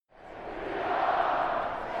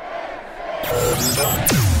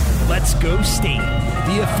Let's Go State,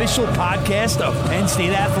 the official podcast of Penn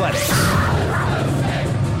State Athletics.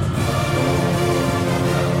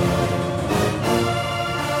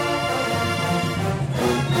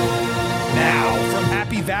 Now, from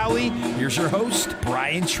Happy Valley, here's your host,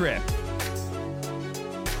 Brian Tripp.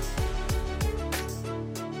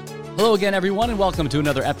 Hello again, everyone, and welcome to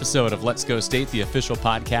another episode of Let's Go State, the official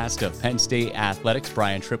podcast of Penn State Athletics.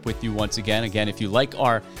 Brian Tripp with you once again. Again, if you like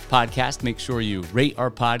our podcast, make sure you rate our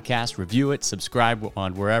podcast, review it, subscribe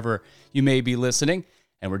on wherever you may be listening.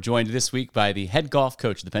 And we're joined this week by the head golf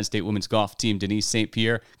coach of the Penn State women's golf team, Denise St.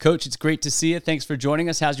 Pierre. Coach, it's great to see you. Thanks for joining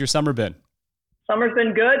us. How's your summer been? Summer's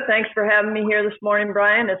been good. Thanks for having me here this morning,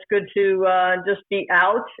 Brian. It's good to just be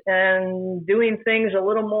out and doing things a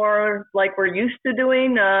little more like we're used to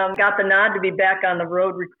doing. Got the nod to be back on the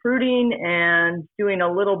road recruiting and doing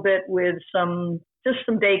a little bit with some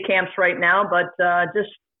day camps right now, but just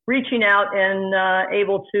reaching out and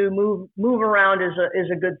able to move around is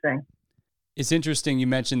a good thing. It's interesting you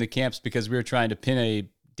mentioned the camps because we were trying to pin a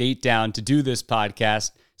date down to do this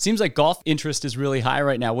podcast. Seems like golf interest is really high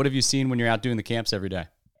right now. What have you seen when you're out doing the camps every day?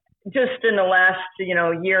 Just in the last,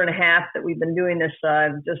 year and a half that we've been doing this,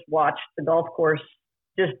 I've just watched the golf course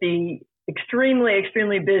just be extremely,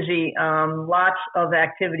 extremely busy. Lots of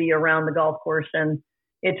activity around the golf course, and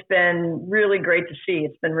it's been really great to see.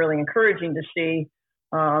 It's been really encouraging to see.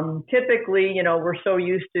 Typically, we're so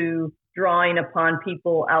used to drawing upon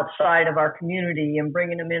people outside of our community and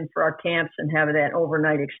bringing them in for our camps and having that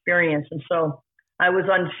overnight experience. And so I was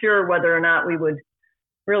unsure whether or not we would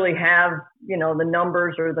really have, the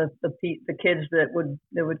numbers or the kids that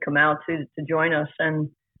would come out to join us. And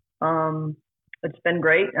it's been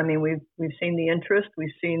great. I mean, we've seen the interest.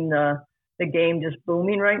 We've seen the game just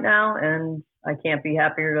booming right now, and I can't be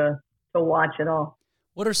happier to watch it all.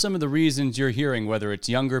 What are some of the reasons you're hearing, whether it's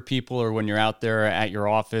younger people or when you're out there at your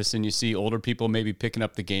office and you see older people maybe picking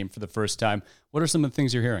up the game for the first time? What are some of the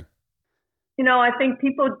things you're hearing? I think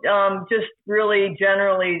people just really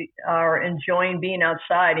generally are enjoying being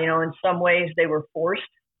outside. In some ways they were forced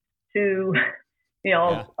to,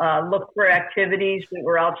 look for activities that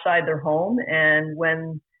were outside their home. And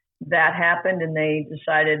when that happened and they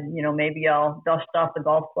decided, maybe I'll dust off the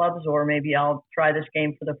golf clubs or maybe I'll try this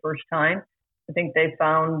game for the first time, I think they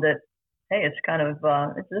found that, hey, it's kind of,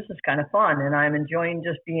 this is kind of fun. And I'm enjoying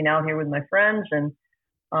just being out here with my friends and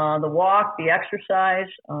the walk, the exercise.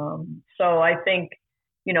 So I think,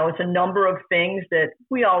 it's a number of things that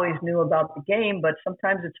we always knew about the game, but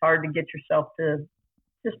sometimes it's hard to get yourself to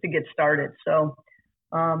get started. So,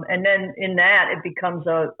 and then in that, it becomes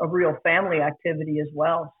a real family activity as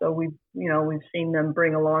well. So we've seen them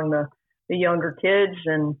bring along the younger kids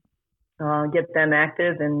and get them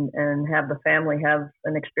active and have the family have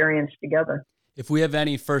an experience together. If we have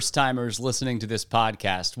any first-timers listening to this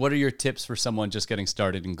podcast, what are your tips for someone just getting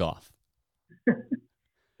started in golf?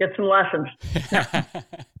 Get some lessons.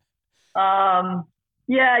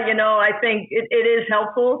 I think it is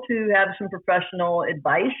helpful to have some professional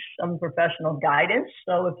advice, some professional guidance.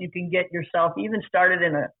 So if you can get yourself even started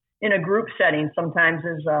in a group setting, sometimes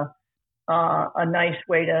is a nice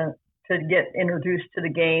way to get introduced to the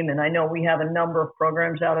game. And I know we have a number of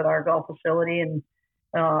programs out at our golf facility and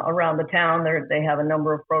around the town. They have a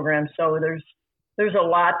number of programs. So there's a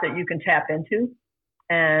lot that you can tap into.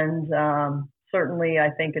 And certainly I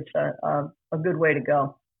think it's a good way to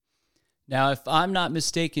go. Now, if I'm not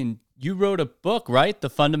mistaken, you wrote a book, right? The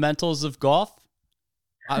Fundamentals of Golf?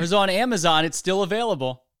 I was on Amazon. It's still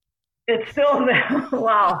available. It's still available.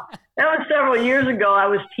 Wow. That was several years ago. I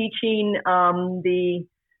was teaching the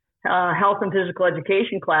health and physical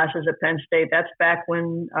education classes at Penn State. That's back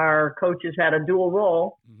when our coaches had a dual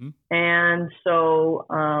role. Mm-hmm. And so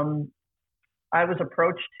I was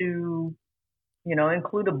approached to,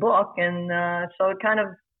 include a book. And so it kind of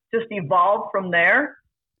just evolved from there.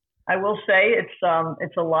 I will say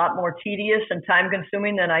it's a lot more tedious and time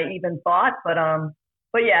consuming than I even thought.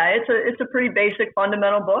 But yeah, it's a pretty basic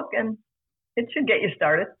fundamental book, and it should get you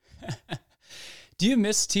started. Do you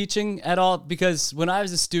miss teaching at all? Because when I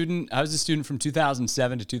was a student from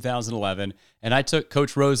 2007 to 2011, and I took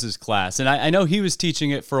Coach Rose's class, and I know he was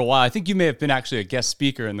teaching it for a while. I think you may have been actually a guest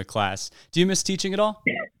speaker in the class. Do you miss teaching at all?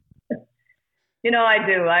 I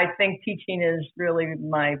do. I think teaching is really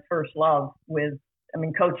my first love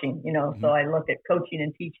coaching, mm-hmm. So I look at coaching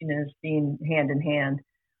and teaching as being hand in hand.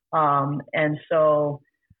 And so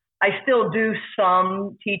I still do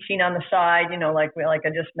some teaching on the side, like I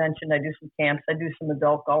just mentioned, I do some camps, I do some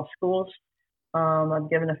adult golf schools. I've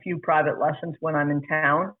given a few private lessons when I'm in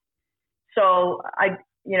town. So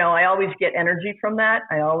I always get energy from that.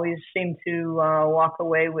 I always seem to walk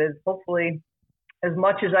away with, hopefully, as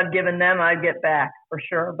much as I've given them, I get back for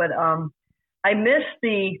sure. But I miss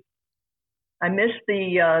the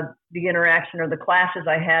interaction or the classes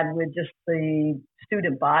I had with just the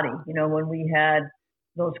student body. When we had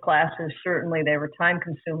those classes, certainly they were time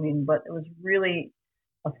consuming, but it was really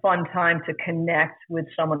a fun time to connect with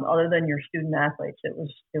someone other than your student athletes. It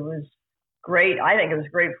was great. I think it was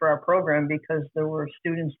great for our program because there were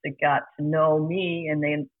students that got to know me and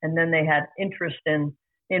then they had interest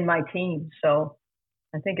in my team. So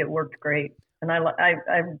I think it worked great. And I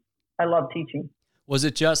love teaching. Was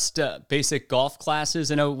it just basic golf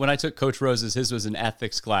classes? I know when I took Coach Rose's, his was an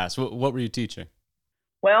ethics class. What were you teaching?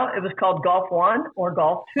 Well, it was called Golf 1 or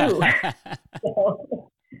Golf 2.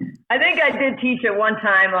 So, I think I did teach at one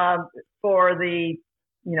time for the,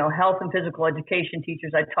 health and physical education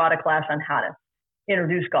teachers. I taught a class on how to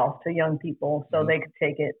introduce golf to young people so they could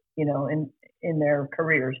take it, in their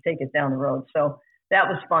careers, take it down the road. So that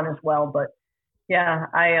was fun as well. But yeah,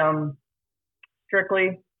 I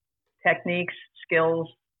strictly techniques, skills,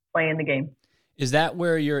 playing the game. Is that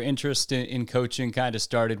where your interest in coaching kind of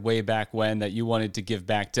started way back when, that you wanted to give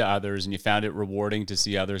back to others and you found it rewarding to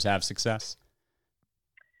see others have success?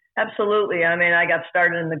 Absolutely. I mean, I got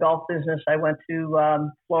started in the golf business. I went to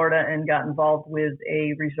Florida and got involved with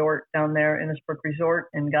a resort down there, Innisbrook Resort,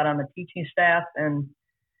 and got on the teaching staff, and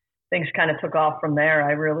things kind of took off from there.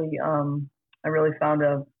 I really found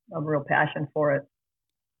a real passion for it.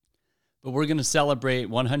 But we're going to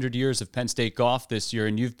celebrate 100 years of Penn State golf this year,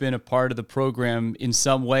 and you've been a part of the program in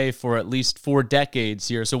some way for at least 4 decades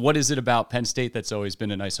here. So what is it about Penn State that's always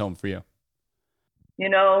been a nice home for you?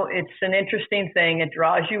 It's an interesting thing. It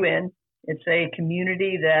draws you in. It's a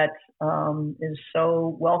community that is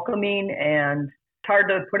so welcoming, and it's hard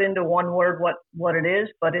to put into one word what it is,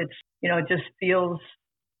 but it's, it just feels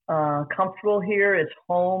comfortable here. It's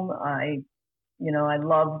home. I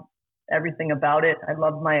love everything about it. I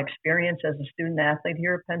love my experience as a student athlete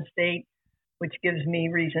here at Penn State, which gives me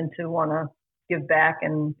reason to want to give back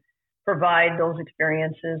and provide those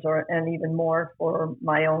experiences and even more for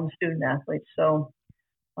my own student athletes. So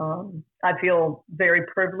I feel very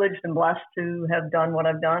privileged and blessed to have done what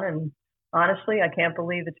I've done. And honestly, I can't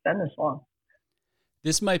believe it's been this long.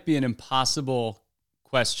 This might be an impossible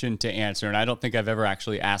question to answer, and I don't think I've ever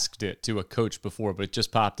actually asked it to a coach before, but it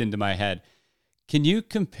just popped into my head. Can you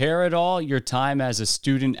compare at all your time as a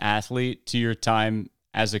student athlete to your time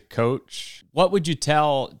as a coach? What would you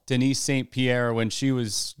tell Denise St. Pierre when she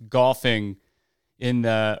was golfing in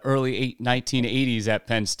the early 1980s at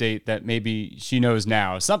Penn State that maybe she knows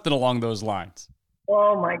now? Something along those lines.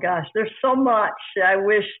 Oh my gosh, there's so much I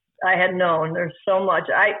wish I had known. There's so much.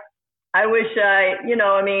 I wish I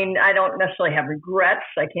don't necessarily have regrets.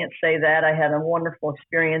 I can't say that. I had a wonderful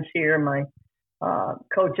experience here. My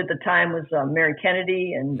coach at the time was Mary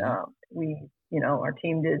Kennedy, and our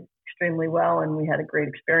team did extremely well, and we had a great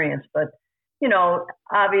experience. But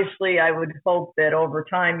obviously, I would hope that over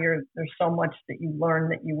time, there's so much that you learn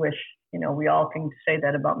that you wish. We all can say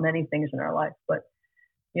that about many things in our life. But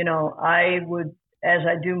I would, as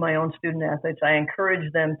I do my own student athletes, I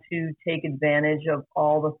encourage them to take advantage of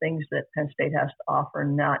all the things that Penn State has to offer,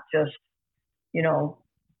 not just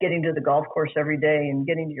getting to the golf course every day and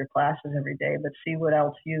getting to your classes every day, but see what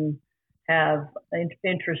else you have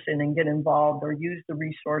interest in and get involved, or use the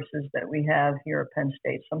resources that we have here at Penn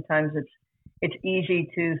State. Sometimes it's easy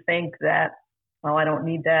to think that, oh, I don't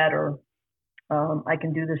need that, or I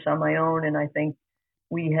can do this on my own. And I think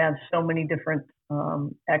we have so many different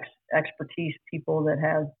expertise people that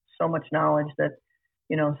have so much knowledge that,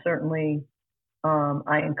 certainly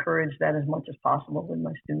I encourage that as much as possible with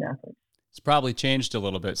my student athletes. It's probably changed a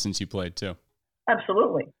little bit since you played too.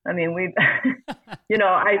 Absolutely. I mean, we've,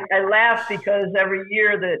 I laugh because every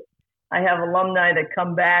year that I have alumni that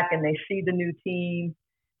come back and they see the new team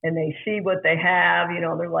and they see what they have,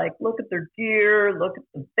 they're like, look at their gear, look at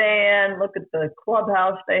the fan, look at the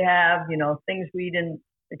clubhouse they have, things we didn't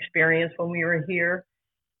experience when we were here.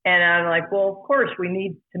 And I'm like, well, of course, we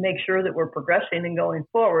need to make sure that we're progressing and going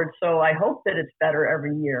forward. So I hope that it's better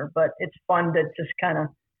every year, but it's fun to just kind of,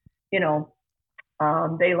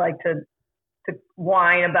 they like to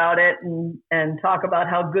whine about it and talk about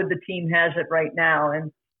how good the team has it right now. And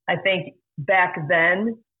I think back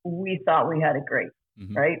then we thought we had it great,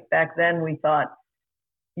 right? Back then we thought,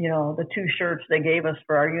 the 2 shirts they gave us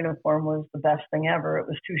for our uniform was the best thing ever. It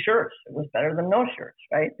was 2 shirts. It was better than no shirts,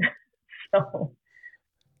 right? So.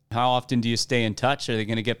 How often do you stay in touch? Are they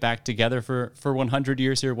going to get back together for 100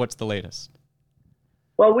 years here? What's the latest?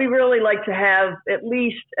 Well, we really like to have at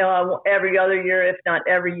least every other year, if not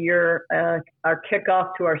every year, our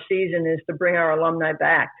kickoff to our season is to bring our alumni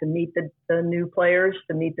back to meet the new players,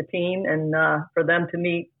 to meet the team, and for them to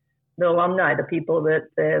meet the alumni, the people that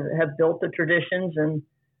have built the traditions and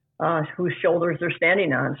whose shoulders they're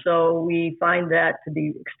standing on. So we find that to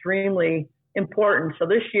be extremely important. So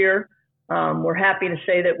this year, we're happy to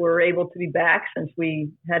say that we're able to be back since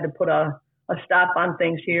we had to put a stop on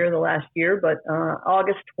things here the last year. But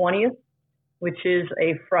August 20th, which is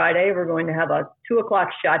a Friday, we're going to have a 2:00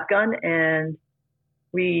 shotgun, and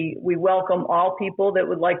we welcome all people that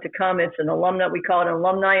would like to come. It's an alumni, we call it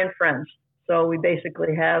alumni and friends. So we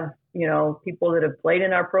basically have, people that have played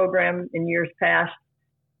in our program in years past,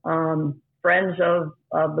 friends of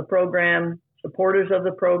the program, supporters of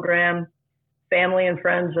the program, family and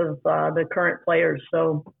friends of the current players.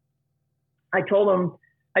 So I told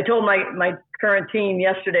my current team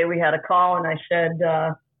yesterday, we had a call, and I said,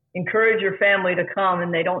 encourage your family to come,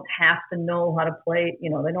 and they don't have to know how to play. They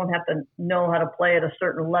don't have to know how to play at a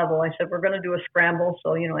certain level. I said, we're going to do a scramble.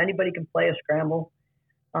 So, anybody can play a scramble.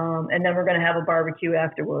 And then we're going to have a barbecue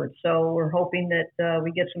afterwards. So we're hoping that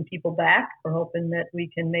we get some people back. We're hoping that we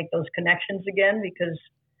can make those connections again because,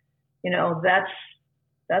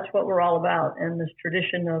 that's what we're all about. And this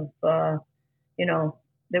tradition of,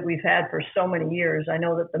 that we've had for so many years. I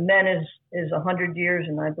know that the men is 100 years,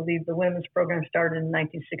 and I believe the women's program started in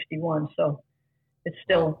 1961. So it's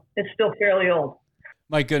still fairly old.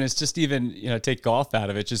 My goodness, just even, take golf out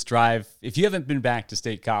of it, just drive. If you haven't been back to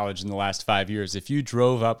State College in the last 5 years, if you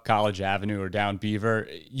drove up College Avenue or down Beaver,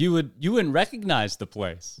 you wouldn't recognize the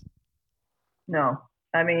place. No.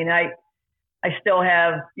 I mean, I still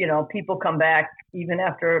have, people come back even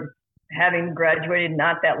after having graduated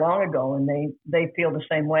not that long ago, and they feel the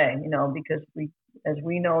same way, because as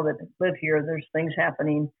we know that live here, there's things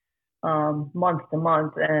happening month to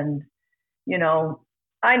month. And,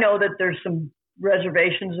 I know that there's some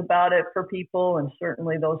reservations about it for people, and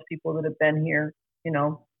certainly those people that have been here,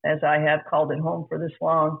 as I have called it home for this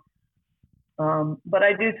long. But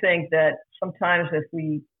I do think that sometimes if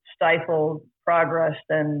we stifle progress,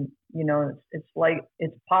 then,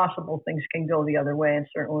 it's possible things can go the other way. And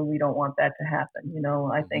certainly we don't want that to happen.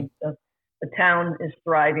 I think the town is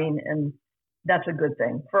thriving, and that's a good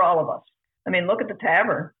thing for all of us. I mean, look at the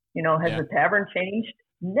tavern, has the tavern changed?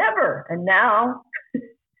 Never. And now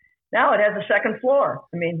it has a second floor.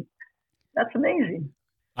 I mean, that's amazing.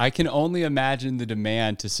 I can only imagine the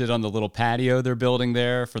demand to sit on the little patio they're building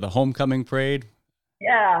there for the homecoming parade.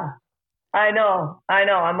 Yeah, I know. I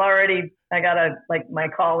got to my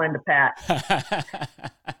call into Pat,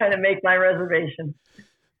 trying to make my reservation.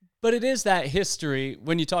 But it is that history.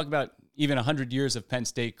 When you talk about even 100 years of Penn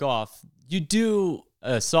State golf, you do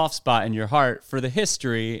a soft spot in your heart for the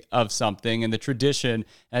history of something and the tradition.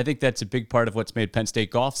 And I think that's a big part of what's made Penn State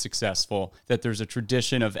golf successful, that there's a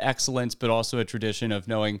tradition of excellence, but also a tradition of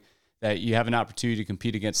knowing that you have an opportunity to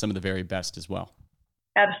compete against some of the very best as well.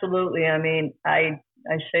 Absolutely. I mean, I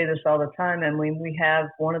say this all the time, and we have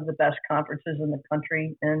one of the best conferences in the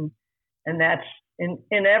country, and that's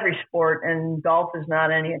in every sport, and golf is not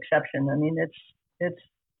any exception. I mean, it's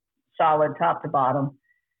solid top to bottom.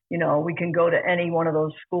 We can go to any one of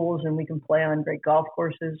those schools and we can play on great golf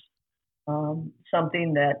courses.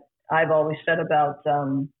 Something that I've always said about,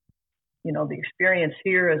 the experience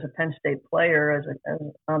here as a Penn State player, as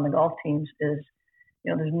on the golf teams is,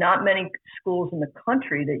 there's not many schools in the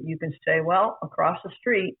country that you can say, well, across the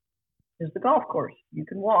street is the golf course. You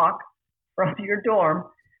can walk from your dorm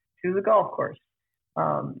to the golf course.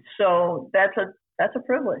 So that's a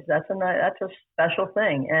privilege. That's a special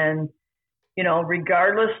thing. And,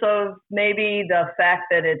 regardless of maybe the fact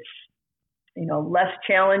that it's, less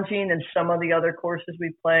challenging than some of the other courses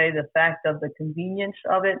we play, the fact of the convenience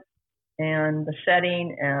of it and the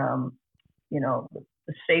setting,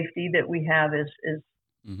 the safety that we have is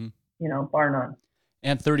bar none.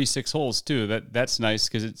 And 36 holes too. That's nice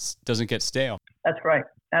because it doesn't get stale. That's right.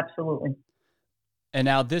 Absolutely. And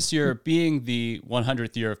now this year, being the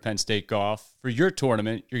 100th year of Penn State golf, for your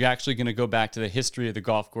tournament, you're actually going to go back to the history of the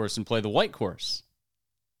golf course and play the white course.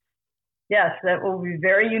 Yes, that will be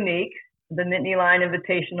very unique. The Nittany Lion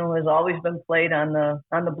Invitational has always been played on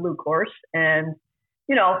the blue course, and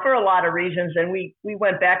for a lot of reasons. And we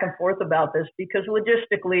went back and forth about this because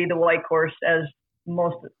logistically, the white course, as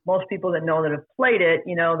most people that know that have played it,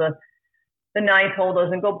 the ninth hole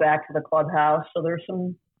doesn't go back to the clubhouse, so there's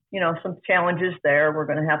some challenges there. We're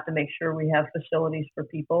going to have to make sure we have facilities for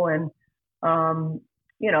people. And, but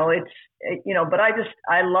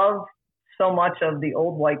I love so much of the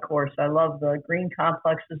old white course. I love the green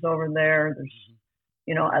complexes over there. There's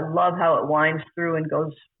I love how it winds through and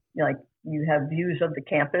goes, like, you have views of the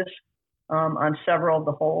campus on several of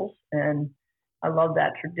the holes. And I love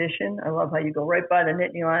that tradition. I love how you go right by the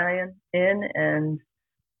Nittany Lion Inn. And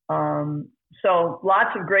so lots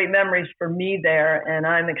of great memories for me there. And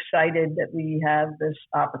I'm excited that we have this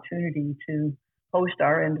opportunity to host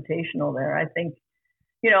our invitational there. I think,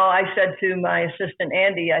 I said to my assistant,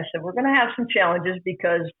 Andy, I said, we're going to have some challenges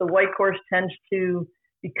because the white course tends to,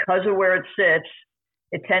 because of where it sits,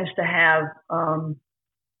 it tends to have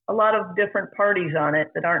a lot of different parties on it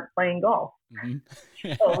that aren't playing golf.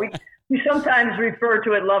 Mm-hmm. So we sometimes refer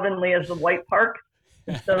to it lovingly as the white park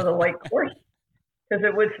instead of the white course, because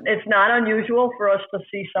it's not unusual for us to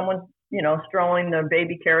see someone, strolling their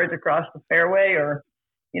baby carriage across the fairway, or,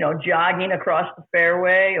 jogging across the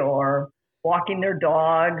fairway, or walking their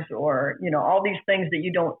dogs, or, all these things that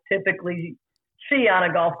you don't typically see on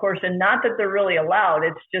a golf course. And not that they're really allowed.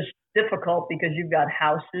 It's just difficult because you've got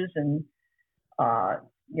houses and,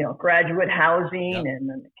 graduate housing, yep. And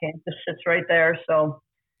then the campus sits right there. So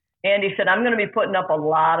Andy said, I'm going to be putting up a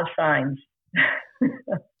lot of signs.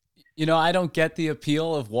 I don't get the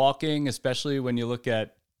appeal of walking, especially when you look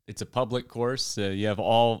at it's a public course. You have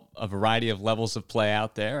a variety of levels of play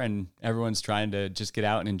out there, and everyone's trying to just get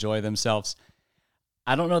out and enjoy themselves.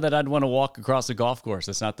 I don't know that I'd want to walk across a golf course.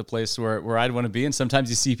 That's not the place where I'd want to be. And sometimes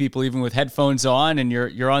you see people even with headphones on, and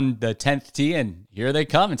you're on the 10th tee, and here they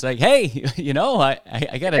come. It's like, hey,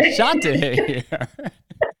 I got a shot to hit here.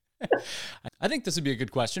 I think this would be a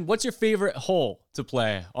good question. What's your favorite hole to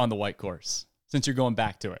play on the white course, since you're going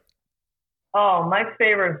back to it? Oh, my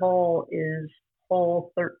favorite hole is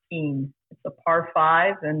hole 13. It's a par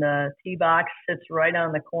 5, and the tee box sits right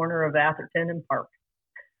on the corner of Atherton and Park.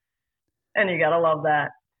 And you got to love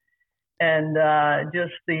that. And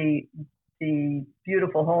just the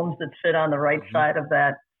beautiful homes that sit on the right mm-hmm. side of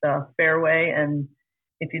that fairway. And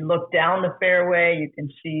if you look down the fairway, you can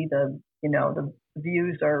see the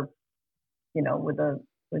views are, with the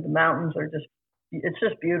mountains are it's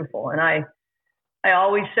just beautiful. And I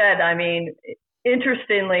always said,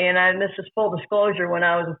 interestingly, and this is full disclosure, when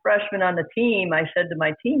I was a freshman on the team, I said to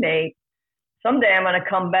my teammate, someday I'm going to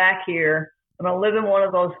come back here, I'm going to live in one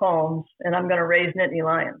of those homes, and I'm going to raise Nittany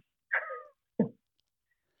Lions.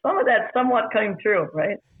 Some of that somewhat came true,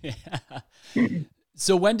 right? Yeah.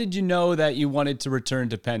 So when did you know that you wanted to return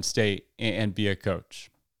to Penn State and be a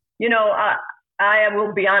coach? I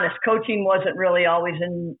will be honest, coaching wasn't really always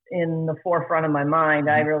in the forefront of my mind.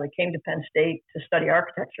 Mm-hmm. I really came to Penn State to study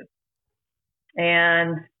architecture.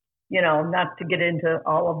 And, not to get into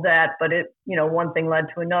all of that, but one thing led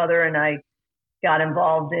to another, and I got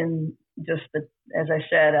involved in as I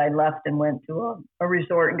said, I left and went to a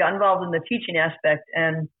resort and got involved in the teaching aspect.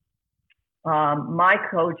 And my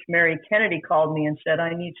coach, Mary Kennedy, called me and said,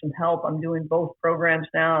 I need some help. I'm doing both programs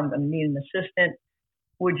now. I'm going to need an assistant.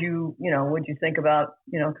 Would you think about,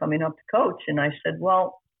 coming up to coach? And I said,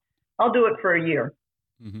 well, I'll do it for a year.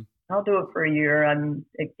 Mm-hmm. I'll do it for a year.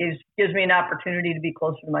 It gives me an opportunity to be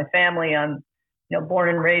closer to my family. I'm, born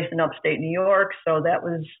and raised in upstate New York. So that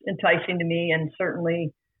was enticing to me, and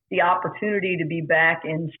certainly the opportunity to be back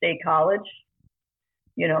in State College,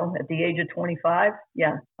 at the age of 25.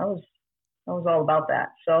 Yeah, I was all about that.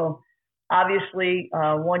 So obviously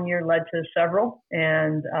 1 year led to several,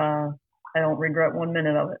 and I don't regret 1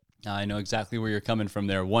 minute of it. I know exactly where you're coming from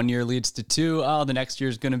there. 1 year leads to 2. Oh, the next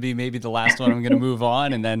year is going to be maybe the last one. I'm going to move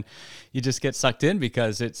on. And then you just get sucked in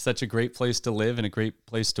because it's such a great place to live and a great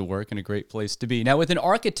place to work and a great place to be. Now, with an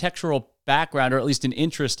architectural background, or at least an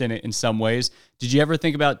interest in it in some ways, did you ever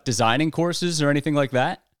think about designing courses or anything like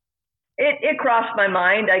that? It crossed my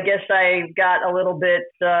mind. I guess I got a little bit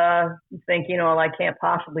thinking, I can't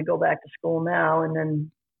possibly go back to school now. And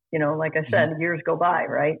then, like I said, mm-hmm. years go by,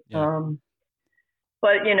 right? Yeah.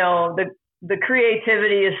 But, the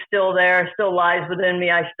creativity is still there, still lies within me.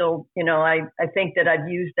 I still, I think that I've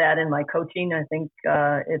used that in my coaching. I think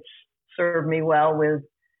it's served me well with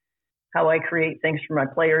how I create things for my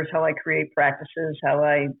players, how I create practices, how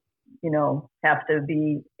I, have to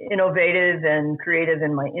be innovative and creative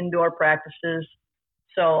in my indoor practices.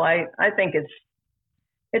 So I think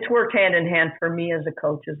it's worked hand in hand for me as a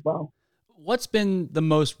coach as well. What's been the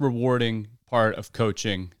most rewarding part of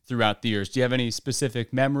coaching throughout the years? Do you have any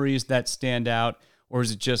specific memories that stand out, or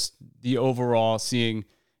is it just the overall seeing,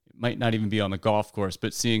 it might not even be on the golf course,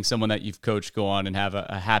 but seeing someone that you've coached go on and have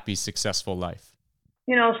a happy, successful life?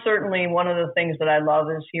 Certainly one of the things that I love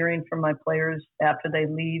is hearing from my players after they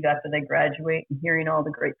leave, after they graduate, and hearing all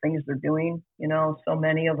the great things they're doing. So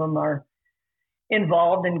many of them are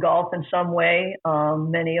involved in golf in some way.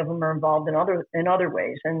 Many of them are involved in other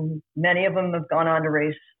ways, and many of them have gone on to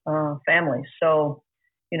raise families. So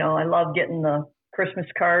I love getting the Christmas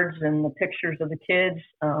cards and the pictures of the kids.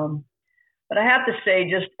 But I have to say,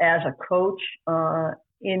 just as a coach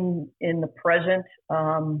in the present,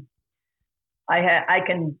 I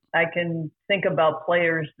can think about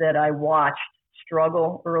players that I watched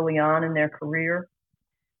struggle early on in their career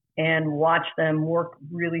and watch them work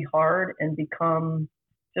really hard and become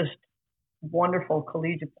just wonderful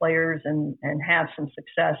collegiate players and have some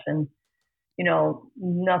success. And,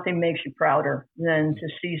 nothing makes you prouder than to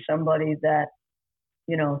see somebody that,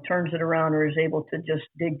 turns it around or is able to just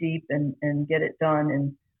dig deep and get it done.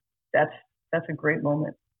 And that's a great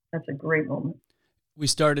moment. That's a great moment. We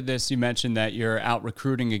started this, you mentioned that you're out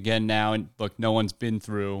recruiting again now, and look, no one's been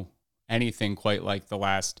through anything quite like the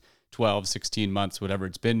last 12, 16 months, whatever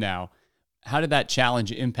it's been now. How did that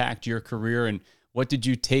challenge impact your career, and what did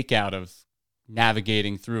you take out of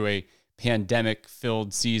navigating through a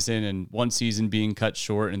pandemic-filled season and one season being cut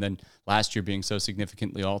short and then last year being so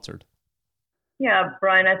significantly altered? Yeah,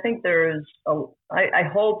 Brian, I think I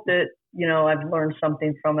hope that, I've learned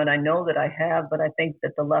something from it. I know that I have, but I think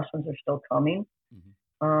that the lessons are still coming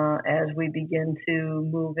as we begin to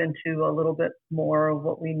move into a little bit more of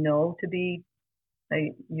what we know to be,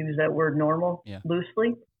 I use that word normal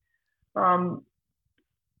loosely.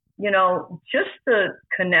 Just the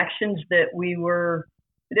connections that we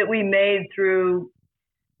made through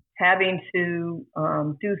having to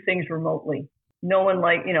do things remotely. No one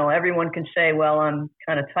everyone can say, well, I'm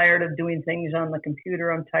kind of tired of doing things on the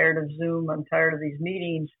computer. I'm tired of Zoom. I'm tired of these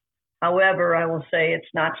meetings. However, I will say it's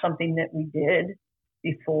not something that we did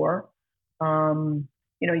before.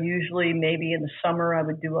 Usually maybe in the summer I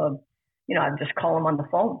would do I'd just call them on the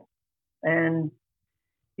phone. And,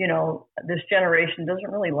 this generation doesn't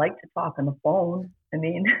really like to talk on the phone. I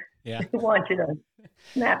mean, they want you to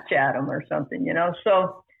Snapchat them or something,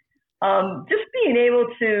 So just being able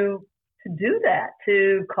to do that,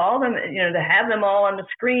 to call them, to have them all on the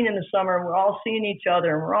screen in the summer, and we're all seeing each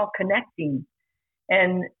other and we're all connecting.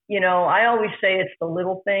 And, I always say it's the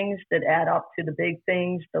little things that add up to the big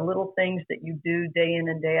things, the little things that you do day in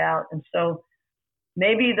and day out. And so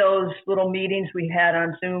maybe those little meetings we had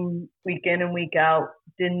on Zoom week in and week out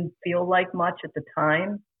didn't feel like much at the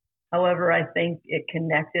time. However, I think it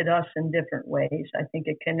connected us in different ways. I think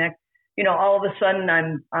it all of a sudden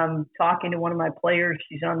I'm talking to one of my players.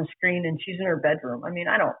 She's on the screen and she's in her bedroom. I mean,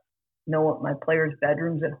 I don't know what my players'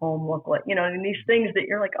 bedrooms at home look like, and these things that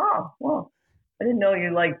you're like, oh, well, I didn't know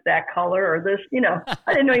you liked that color or this,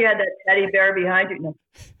 I didn't know you had that teddy bear behind you. No.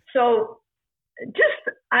 So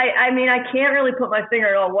just, I mean, I can't really put my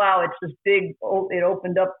finger on, oh, wow, it's this big, it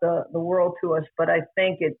opened up the world to us, but I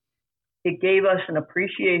think it gave us an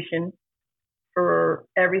appreciation for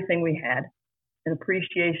everything we had, an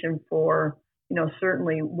appreciation for,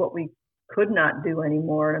 certainly what we could not do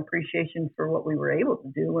anymore, an appreciation for what we were able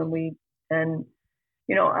to do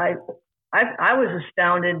I was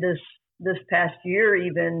astounded this past year,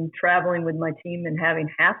 even traveling with my team and having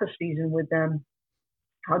half a season with them,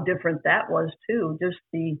 how different that was too. Just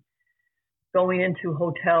the going into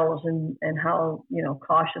hotels and how,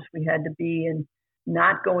 cautious we had to be and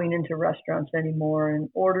not going into restaurants anymore and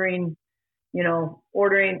ordering,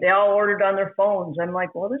 they all ordered on their phones. I'm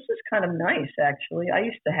like, well, this is kind of nice, actually. I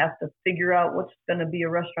used to have to figure out what's going to be a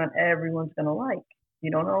restaurant everyone's going to like.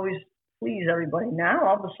 You don't always please everybody. Now,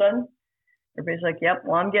 all of a sudden, everybody's like, yep,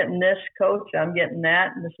 well, I'm getting this, coach. I'm getting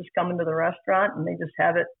that. And this is coming to the restaurant. And they just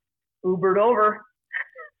have it Ubered over.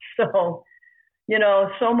 So,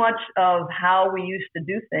 so much of how we used to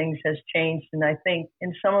do things has changed. And I think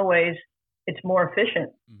in some ways it's more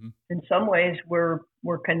efficient. Mm-hmm. In some ways we're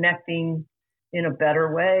connecting in a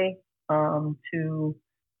better way to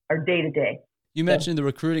our day-to-day. You mentioned the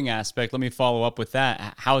recruiting aspect. Let me follow up with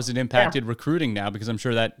that. How has it impacted recruiting now? Because I'm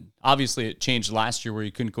sure that obviously it changed last year where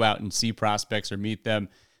you couldn't go out and see prospects or meet them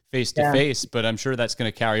face to face, but I'm sure that's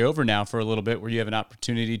going to carry over now for a little bit where you have an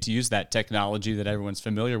opportunity to use that technology that everyone's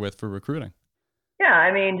familiar with for recruiting. Yeah,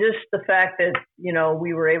 I mean, just the fact that,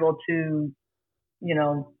 we were able to,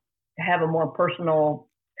 have a more personal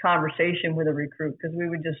conversation with a recruit, because we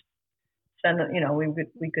would just send,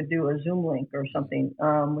 we could do a Zoom link or something.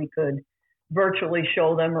 We could virtually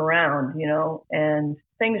show them around, and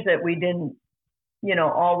things that we didn't,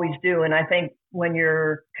 always do. And I think when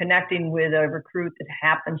you're connecting with a recruit that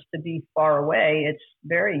happens to be far away, it's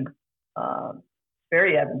very,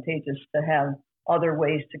 very advantageous to have other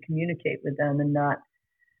ways to communicate with them and not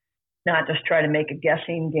just try to make a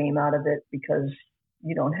guessing game out of it because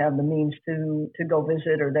you don't have the means to go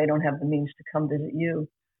visit or they don't have the means to come visit you.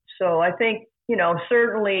 So I think,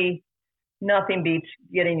 certainly nothing beats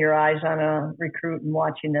getting your eyes on a recruit and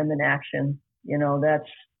watching them in action.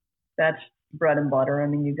 That's bread and butter. I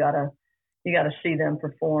mean, you gotta see them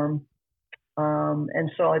perform.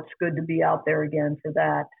 And so it's good to be out there again for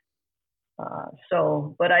that.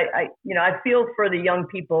 But I feel for the young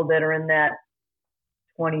people that are in that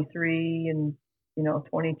 23 and,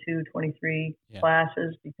 22, 23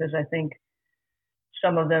 classes, because I think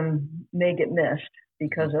some of them may get missed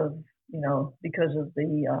because of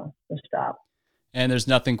the stop. And there's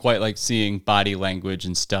nothing quite like seeing body language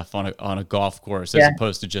and stuff on a golf course as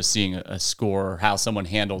opposed to just seeing a score or how someone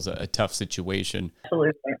handles a tough situation.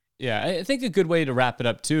 Absolutely. Yeah, I think a good way to wrap it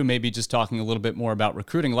up too, maybe just talking a little bit more about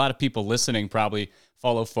recruiting. A lot of people listening probably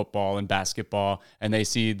follow football and basketball, and they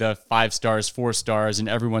see the 5 stars, 4 stars, and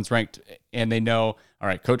everyone's ranked, and they know, all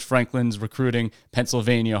right, Coach Franklin's recruiting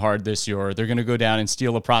Pennsylvania hard this year, or they're going to go down and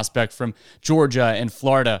steal a prospect from Georgia and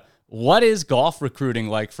Florida. What is golf recruiting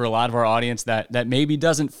like for a lot of our audience that maybe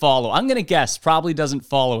doesn't follow? I'm going to guess probably doesn't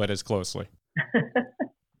follow it as closely.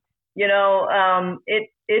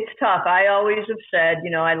 It's tough. I always have said,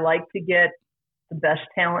 I like to get the best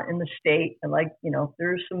talent in the state. I like,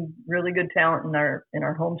 there's some really good talent in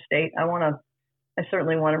our home state. I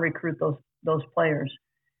certainly want to recruit those players.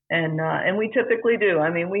 And we typically do. I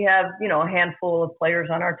mean, we have, a handful of players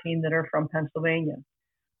on our team that are from Pennsylvania.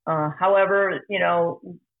 However,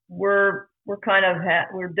 we're kind of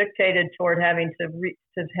we're dictated toward having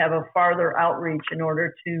to have a farther outreach in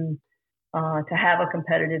order to have a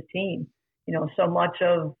competitive team. So much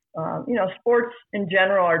of sports in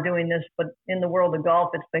general are doing this, but in the world of golf,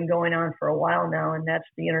 it's been going on for a while now, and that's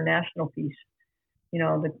the international piece.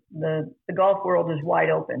 The golf world is wide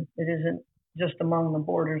open. It isn't just among the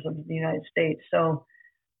borders of the United States. So,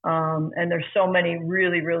 and there's so many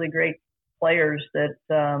really, really great players that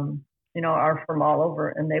are from all over,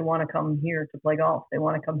 and they want to come here to play golf. They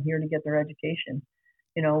want to come here to get their education.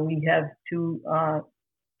 We have two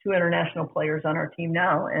international players on our team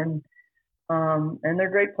now, and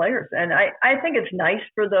they're great players. And I think it's nice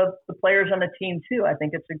for the players on the team too. I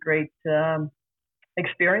think it's a great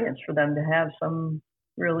experience for them to have some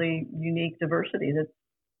really unique diversity, that's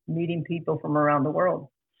meeting people from around the world.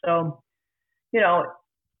 So,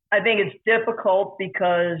 I think it's difficult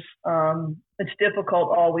because it's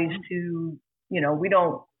difficult always to, we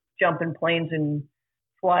don't jump in planes and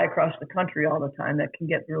fly across the country all the time. That can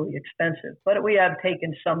get really expensive. But we have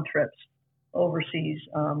taken some trips overseas,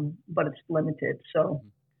 but it's limited. So,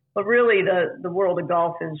 but really the world of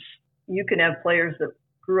golf is, you can have players that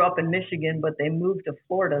grew up in Michigan, but they moved to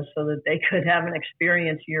Florida so that they could have an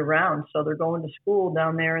experience year round. So they're going to school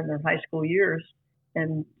down there in their high school years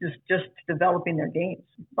and just developing their games.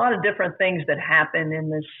 A lot of different things that happen in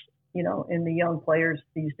this, in the young players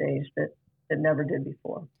these days that never did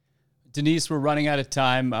before. Denise, we're running out of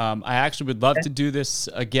time. I actually would love to do this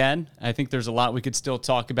again. I think there's a lot we could still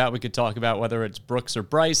talk about. We could talk about whether it's Brooks or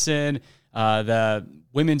Bryson, the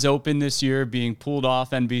Women's Open this year being pulled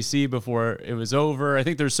off NBC before it was over. I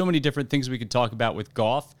think there's so many different things we could talk about with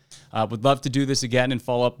golf. Would love to do this again and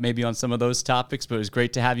follow up maybe on some of those topics, but it was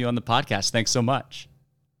great to have you on the podcast. Thanks so much.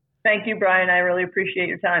 Thank you, Brian. I really appreciate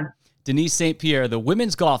your time. Denise St. Pierre, the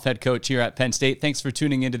women's golf head coach here at Penn State. Thanks for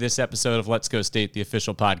tuning into this episode of Let's Go State, the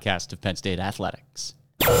official podcast of Penn State Athletics.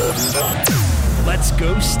 Let's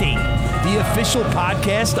Go State, the official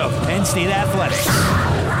podcast of Penn State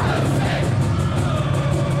Athletics.